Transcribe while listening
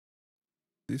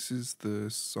This is the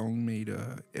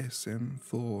Songmeter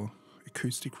SM4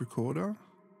 acoustic recorder.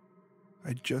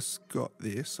 I just got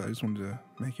this. I just wanted to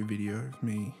make a video of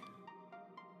me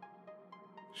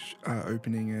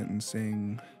opening it and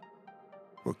seeing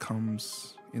what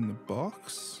comes in the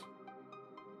box.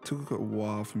 It took a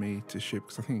while for me to ship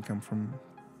because I think it came from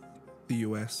the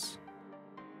US.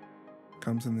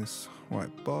 Comes in this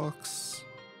white box.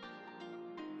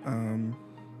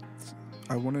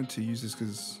 I wanted to use this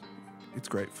because it's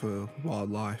great for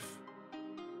wildlife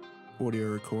audio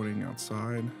recording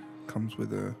outside. Comes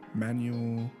with a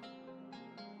manual,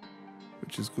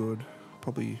 which is good.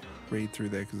 Probably read through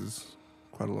there because there's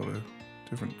quite a lot of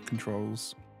different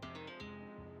controls.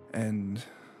 And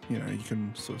you know, you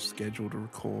can sort of schedule to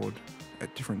record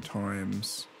at different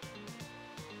times,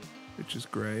 which is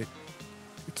great.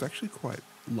 It's actually quite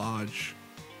large.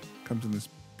 Comes in this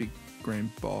big green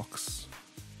box.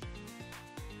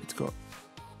 It's got,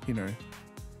 you know,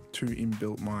 2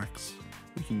 inbuilt mics.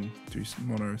 You can do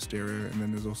mono, stereo, and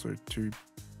then there's also 2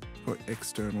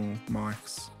 external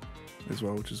mics as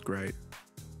well, which is great.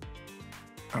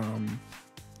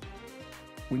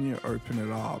 When you open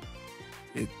it up,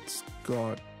 it's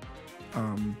got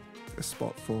a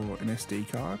spot for an SD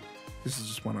card. This is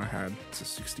just one I had. It's a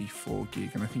 64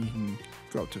 gig, and I think you can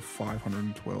go up to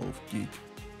 512 gig.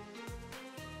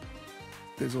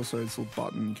 There's also this little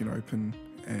button you can open,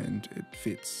 and it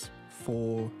fits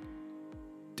 4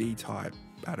 D-type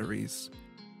batteries.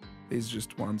 These are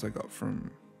just ones I got from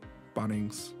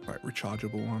Bunnings, like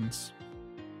rechargeable ones.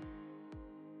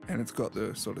 And it's got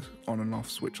the sort of on and off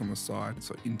switch on the side.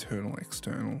 It's like internal,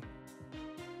 external,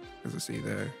 as I see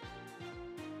there.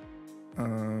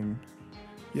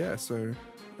 Yeah, so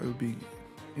it'll be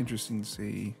interesting to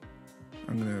see.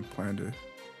 I'm gonna plan to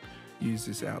use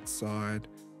this outside.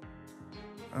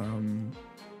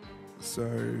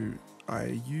 So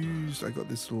I got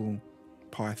this little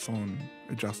Python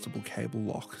adjustable cable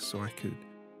lock so I could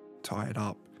tie it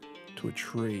up to a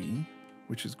tree,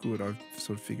 which is good. I've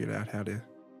sort of figured out how to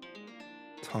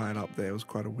tie it up there. It was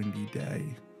quite a windy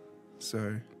day.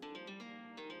 So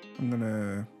I'm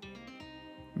gonna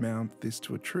mount this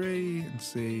to a tree and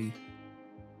see,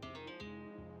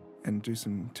 and do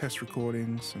some test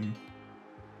recordings. And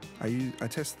I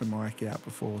tested the mic out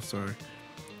before, so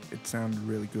it sounded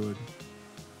really good.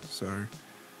 So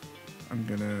I'm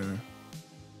gonna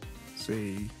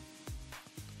see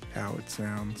how it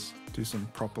sounds, do some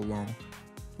proper long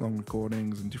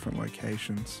recordings in different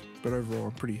locations. But overall,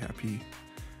 I'm pretty happy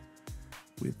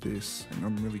with this, and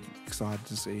I'm really excited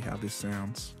to see how this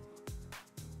sounds.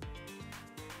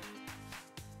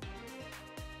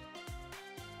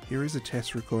 Here is a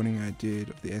test recording I did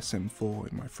of the SM4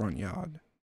 in my front yard.